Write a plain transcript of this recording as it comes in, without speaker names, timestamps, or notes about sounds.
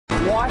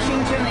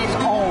Washington is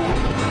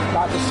owned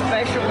by the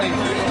special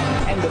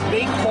interests and the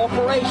big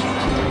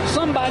corporations.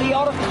 Somebody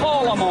ought to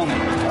call them on it.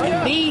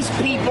 And these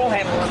people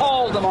have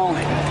called them on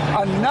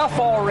it. Enough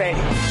already.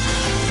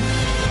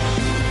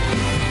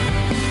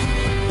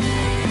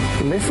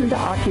 Listen to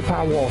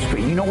Occupy Wall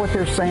Street. You know what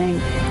they're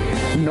saying?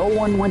 No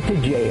one went to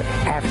jail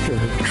after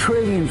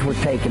trillions were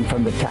taken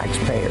from the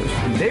taxpayers.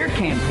 In their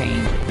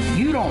campaign,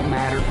 you don't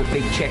matter, the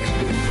big checks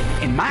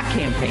do. In my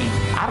campaign,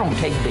 I don't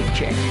take big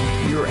checks.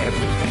 You're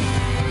everything.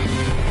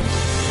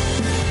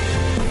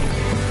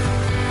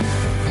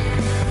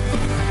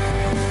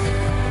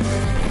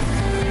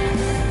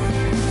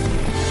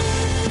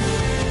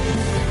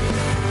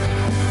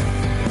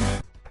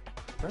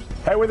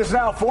 Hey, with us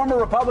now, former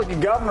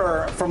Republican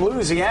governor from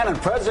Louisiana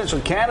and presidential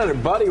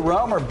candidate Buddy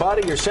Rohmer.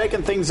 Buddy, you're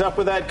shaking things up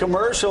with that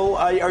commercial.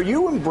 Are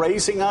you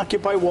embracing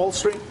Occupy Wall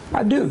Street?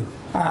 I do.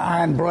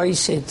 I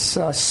embrace its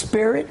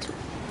spirit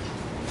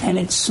and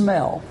its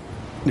smell.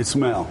 Its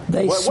smell?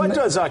 What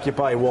does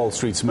Occupy Wall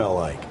Street smell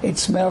like? It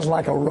smells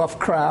like a rough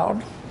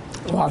crowd.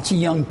 Lots of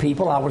young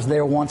people. I was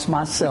there once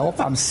myself.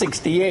 I'm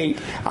 68.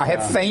 I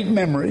have faint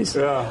memories.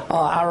 Yeah.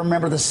 I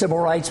remember the civil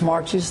rights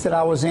marches that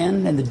I was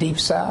in the Deep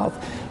South.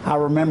 I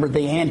remember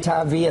the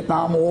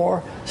anti-Vietnam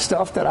War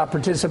stuff that I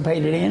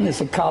participated in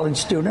as a college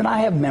student. I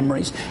have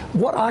memories.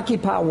 What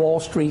Occupy Wall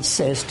Street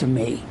says to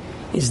me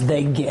is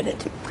they get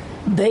it.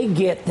 They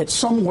get that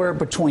somewhere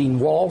between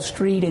Wall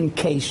Street and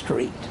K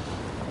Street,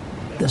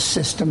 the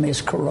system is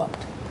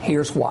corrupt.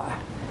 Here's why.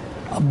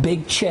 A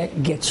big check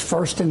gets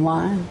first in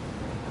line.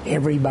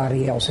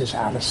 Everybody else is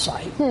out of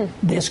sight.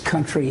 This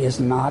country is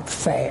not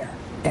fair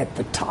at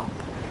the top.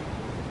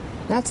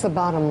 That's the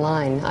bottom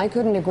line. I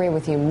couldn't agree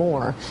with you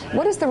more.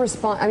 What is the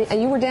response? I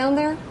mean, you were down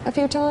there a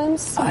few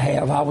times? I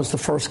have. I was the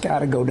first guy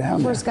to go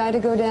down there. First guy to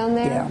go down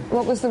there? Yeah.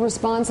 What was the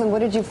response and what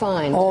did you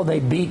find? Oh, they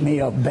beat me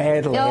up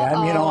badly.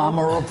 I'm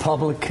a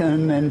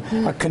Republican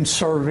and a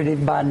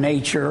conservative by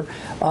nature.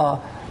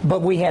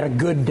 But we had a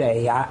good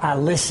day. I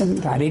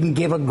listened. I didn't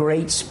give a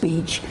great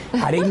speech.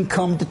 I didn't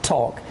come to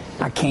talk.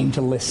 I came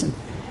to listen.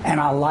 And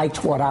I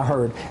liked what I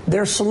heard.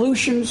 Their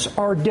solutions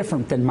are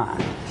different than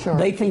mine. Sure.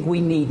 They think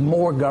we need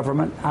more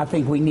government. I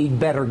think we need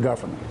better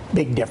government.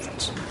 Big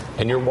difference.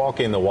 And you're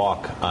walking the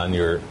walk on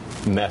your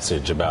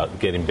message about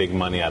getting big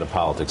money out of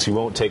politics. You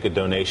won't take a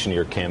donation to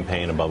your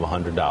campaign above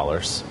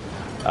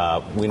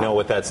 $100. We know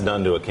what that's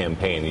done to a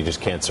campaign. You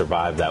just can't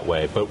survive that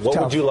way. But what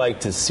would you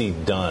like to see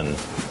done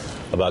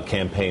about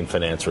campaign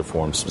finance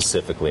reform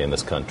specifically in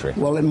this country?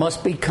 Well, it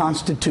must be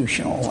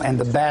constitutional, and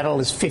the battle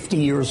is 50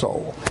 years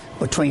old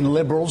between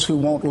liberals who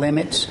want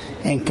limits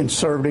and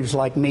conservatives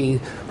like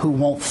me who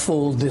want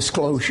full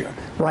disclosure.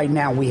 Right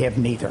now, we have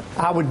neither.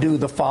 I would do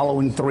the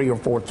following 3 or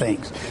 4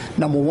 things.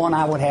 Number one,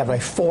 I would have a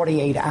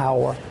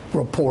 48-hour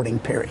reporting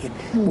period.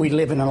 We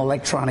live in an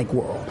electronic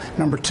world.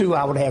 Number 2,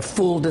 I would have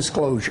full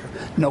disclosure,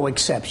 no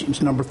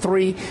exceptions. Number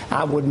 3,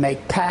 I would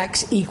make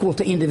PACs equal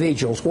to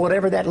individuals,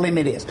 whatever that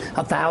limit is,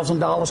 $1,000,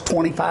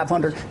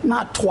 $2,500,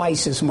 not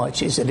twice as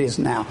much as it is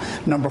now.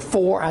 Number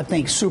 4, I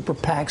think super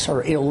PACs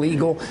are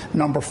illegal.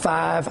 Number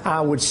 5, I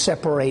would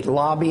separate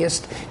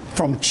lobbyists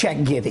from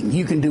check giving.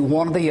 You can do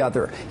one or the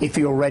other if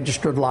you're a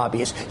registered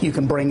lobbyist. You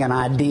can bring an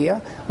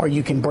idea or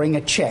you can bring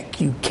a check.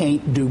 You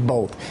can't do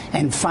both.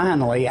 And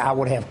finally, I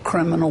would have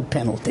criminal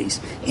penalties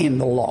in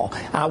the law.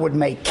 I would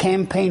make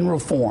campaign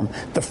reform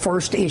the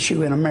first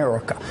issue in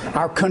America.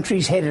 Our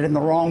country's headed in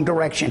the wrong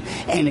direction,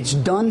 and it's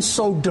done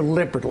so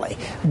deliberately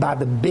by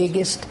the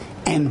biggest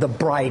and the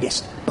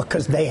brightest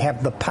because they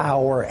have the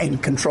power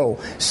and control.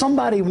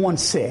 Somebody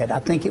once said, I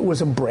think it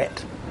was a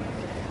Brit,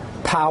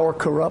 power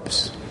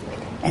corrupts.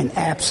 And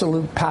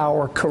absolute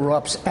power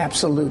corrupts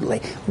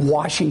absolutely.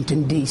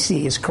 Washington,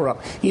 D.C. is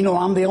corrupt. You know,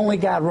 I'm the only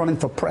guy running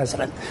for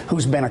president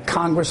who's been a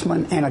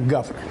congressman and a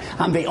governor.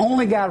 I'm the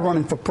only guy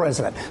running for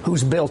president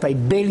who's built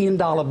 $1 billion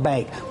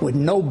bank with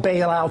no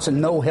bailouts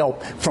and no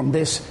help from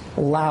this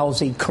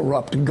lousy,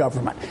 corrupt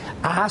government.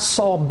 I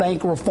saw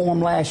bank reform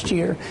last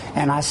year,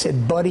 and I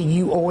said, buddy,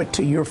 you owe it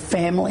to your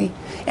family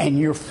and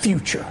your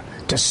future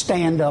to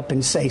stand up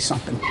and say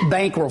something.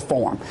 Bank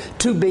reform.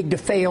 Too big to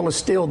fail is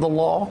still the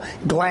law.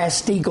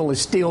 Glass-Steagall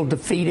is still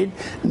defeated.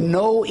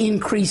 No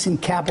increase in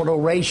capital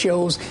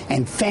ratios,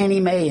 and Fannie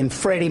Mae and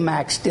Freddie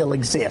Mac still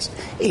exist.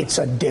 It's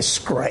a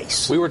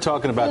disgrace. We were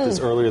talking about this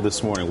earlier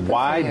this morning.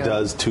 Why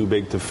does too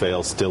big to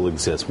fail still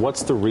exist?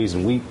 What's the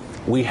reason?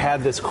 We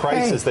had this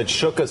crisis that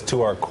shook us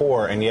to our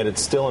core, and yet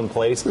it's still in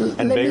place and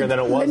bigger than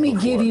it was Let me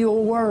before. give you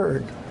a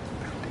word.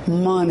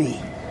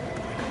 Money.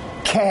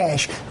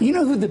 Cash. You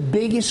know who the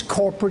biggest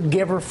corporate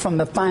giver from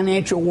the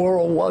financial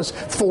world was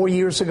 4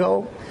 years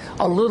ago?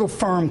 A little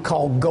firm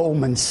called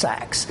Goldman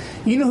Sachs.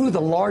 You know who the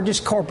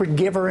largest corporate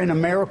giver in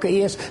America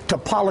is to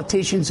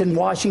politicians in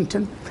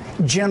Washington?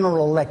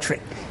 General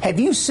Electric. Have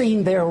you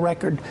seen their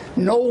record?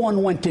 No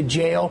one went to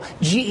jail.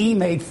 GE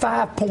made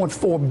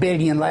 $5.4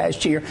 billion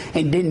last year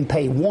and didn't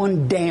pay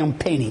one damn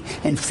penny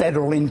in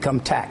federal income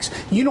tax.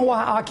 You know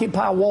why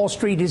Occupy Wall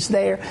Street is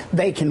there?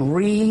 They can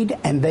read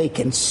and they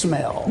can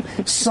smell.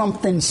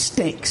 Something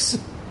stinks.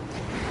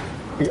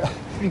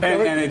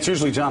 And it's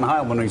usually John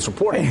Heil when he's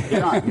reporting.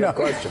 John, your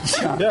question.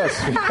 Yes.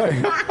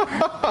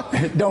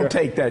 Don't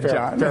take that,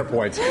 John. Fair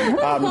point.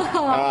 Governor,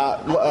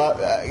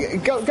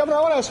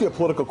 I want to ask you a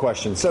political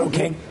question. So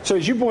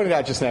as you pointed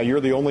out just now,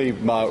 you're the only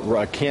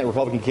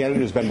Republican candidate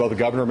who's been both a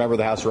governor and a member of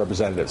the House of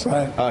Representatives.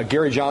 Right.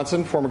 Gary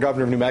Johnson, former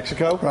governor of New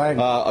Mexico, right.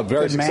 A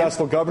very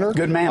successful governor,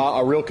 good man,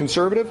 a real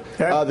conservative.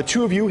 Okay. The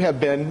two of you have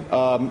been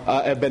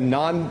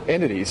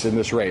non-entities in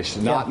this race.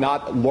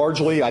 Not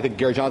largely. I think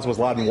Gary Johnson was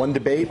allowed in one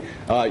debate.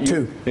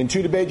 In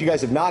two debates, you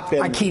guys have not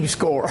been. I keep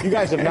score. You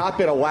guys have not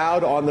been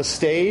allowed on the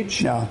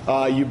stage. No.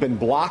 You've been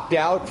blocked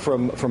out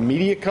from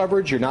media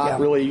coverage. You're not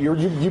really.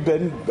 You've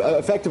been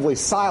effectively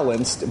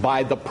silenced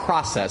by the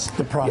process.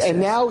 And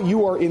now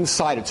you are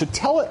inside it. So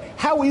tell it.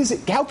 How is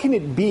it? How can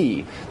it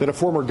be that a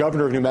former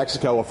governor of New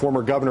Mexico, a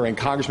former governor and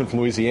congressman from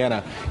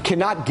Louisiana,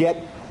 cannot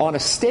get on a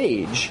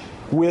stage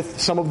with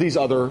some of these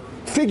other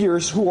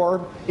figures who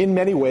are, in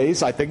many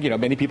ways, I think,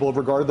 many people have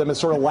regarded them as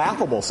sort of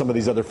laughable, some of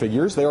these other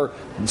figures. They are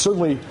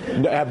certainly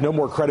have no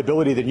more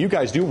credibility than you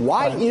guys do.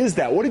 Why is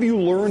that? What have you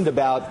learned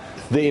about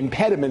the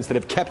impediments that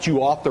have kept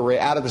you out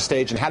of the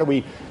stage, and how do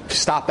we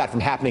stop that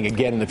from happening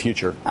again in the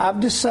future? I've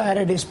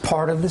decided it's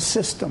part of the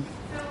system.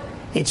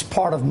 It's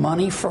part of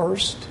money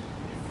first,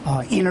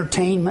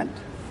 entertainment,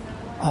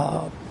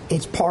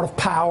 it's part of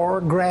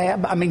power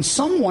grab. I mean,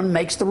 someone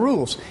makes the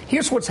rules.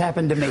 Here's what's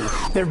happened to me.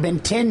 There have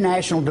been 10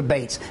 national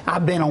debates.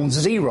 I've been on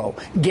 0.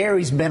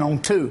 Gary's been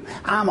on 2.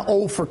 I'm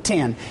 0 for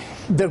 10.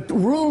 The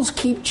rules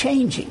keep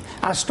changing.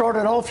 I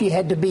started off, you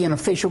had to be an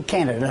official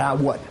candidate. I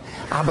wasn't.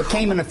 I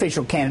became an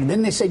official candidate.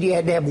 Then they said you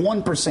had to have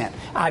 1%.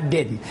 I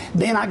didn't.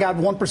 Then I got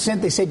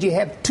 1%. They said you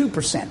have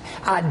 2%.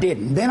 I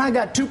didn't. Then I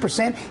got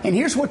 2%. And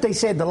here's what they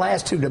said the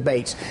last 2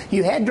 debates.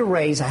 You had to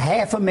raise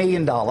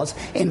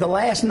 $500,000 in the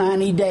last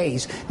 90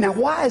 days. Now,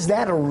 why is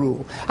that a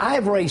rule? I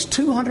have raised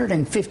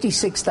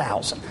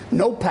 $256,000.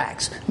 No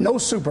PACs, no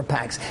super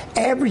PACs.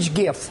 Average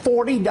gift,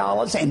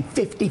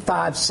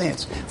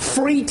 $40.55.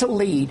 Free to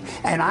lead.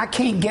 And I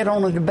can't get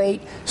on a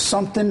debate.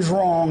 Something's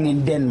wrong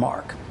in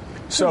Denmark.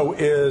 So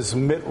is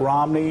Mitt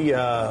Romney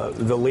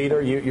the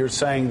leader? You're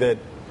saying that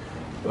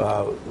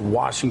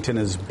Washington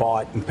is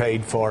bought and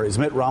paid for. Is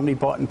Mitt Romney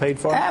bought and paid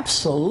for?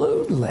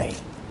 Absolutely.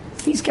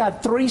 He's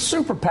got 3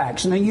 super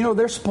PACs, and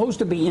they're supposed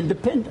to be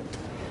independent.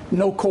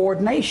 No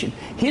coordination.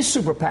 His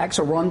super PACs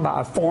are run by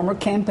a former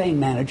campaign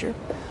manager,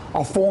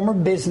 a former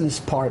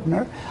business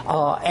partner,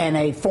 and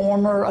a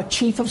former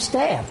chief of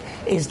staff.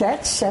 Is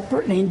that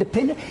separate and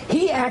independent?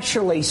 He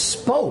actually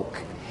spoke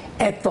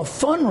at the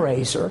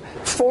fundraiser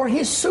for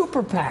his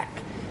super PAC.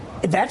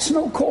 That's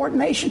no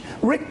coordination.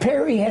 Rick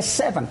Perry has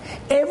 7.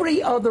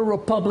 Every other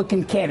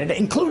Republican candidate,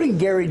 including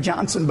Gary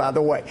Johnson, by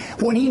the way,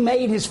 when he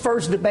made his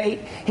first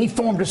debate, he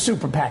formed a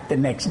super PAC the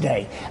next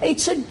day.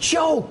 It's a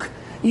joke.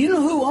 You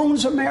know who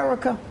owns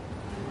America?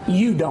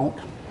 You don't.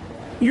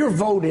 Your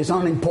vote is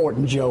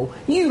unimportant, Joe.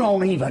 You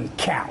don't even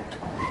count.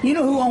 You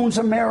know who owns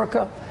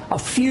America? A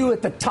few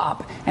at the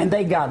top, and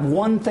they got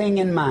one thing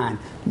in mind: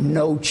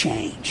 no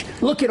change.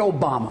 Look at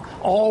Obama.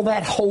 All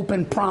that hope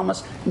and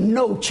promise,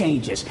 no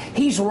changes.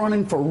 He's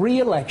running for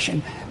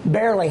re-election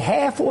barely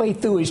halfway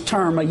through his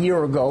term a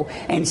year ago,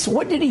 and so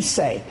what did he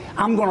say?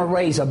 I'm going to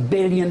raise $1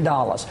 billion.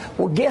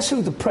 Well, guess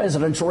who the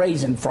president's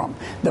raising from?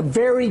 The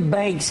very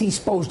banks he's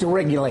supposed to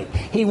regulate.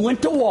 He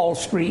went to Wall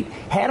Street,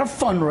 had a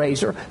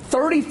fundraiser,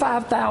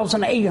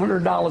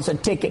 $35,800 a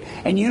ticket,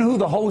 and you know who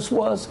the host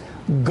was?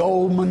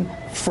 Goldman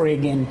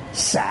friggin'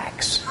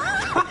 Sachs.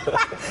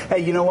 Hey,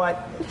 you know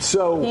what?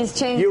 So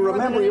you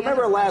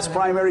remember our last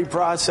primary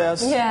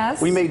process?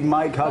 Yes. We made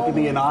Mike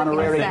Huckabee an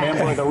honorary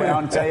member of the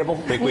round table.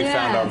 I think we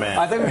found our man.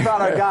 I think we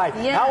found our guy.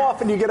 Yes. How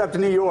often do you get up to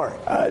New York?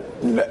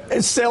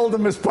 As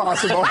seldom as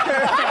possible. All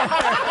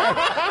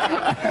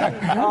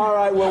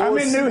right. Well, I'm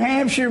in New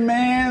Hampshire,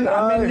 man.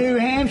 I'm in New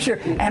Hampshire,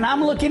 and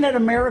I'm looking at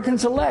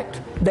Americans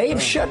elect.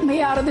 They've shut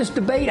me out of this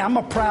debate. I'm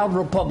a proud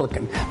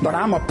Republican, but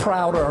I'm a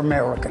prouder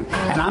American,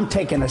 and I'm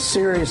taking a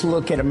serious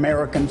look at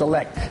Americans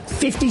elect.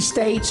 50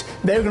 states,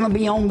 they're going to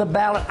be on the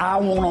ballot. I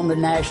want on the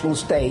national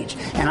stage,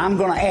 and I'm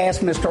going to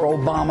ask Mr.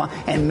 Obama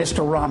and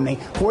Mr. Romney,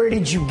 where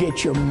did you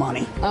get your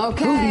money?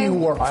 Okay. Who do you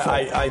work for?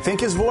 I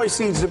think his voice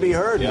needs to be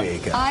heard,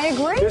 Mika. I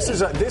agree.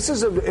 This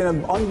is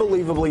an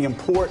unbelievably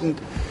important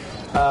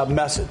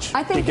message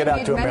to get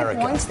out to America.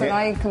 Many points that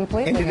I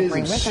completely and it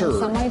agree is with, and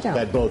some I don't.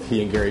 that both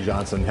he and Gary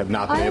Johnson have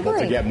not been able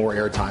to get more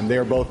airtime. They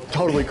are both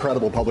totally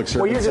credible public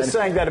servants. Well, you're just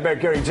saying that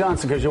about Gary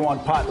Johnson because you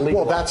want pot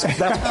legal. Well, that's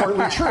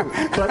partly true.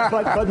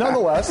 But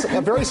nonetheless,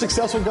 a very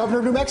successful governor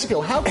of New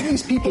Mexico. How can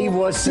these people? He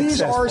was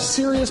successful. These are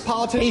serious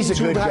politicians He's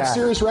a who good have guy.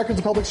 serious records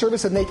of public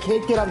service, and they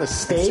can't get on the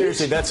stage.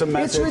 Seriously, that's a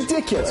message. It's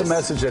ridiculous. That's a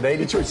message that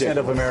 80%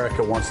 of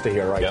America wants to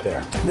hear right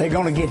there. They're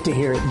going to get to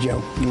hear it, Joe.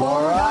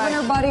 Former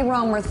Governor Buddy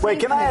Rohmer. Wait,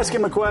 can I ask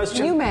him a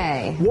question? You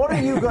may. What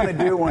are you going to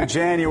do on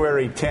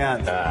January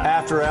 10th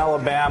after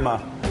Alabama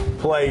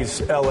plays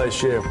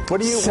LSU.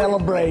 What do you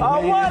celebrate?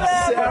 Oh, man.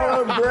 whatever.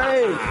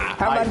 Celebrate.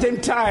 How about them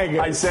Tigers?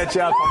 I set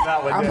you up on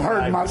that one. I'm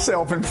hurting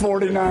myself in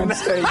 49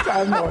 states.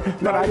 I know,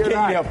 but I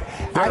can't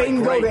help. I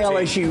didn't go to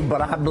LSU,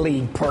 but I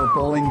bleed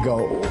purple and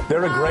gold.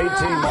 They're a great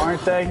team,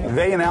 aren't they?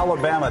 They in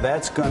Alabama.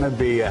 That's going to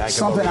be a heck of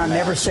something I match.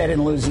 never said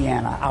in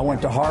Louisiana. I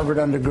went to Harvard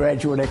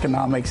undergraduate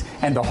economics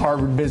and to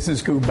Harvard Business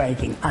School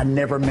banking. I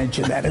never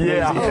mentioned that in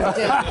Louisiana.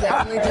 Oh,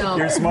 definitely don't.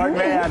 You're a smart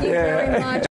man. Thank you very much.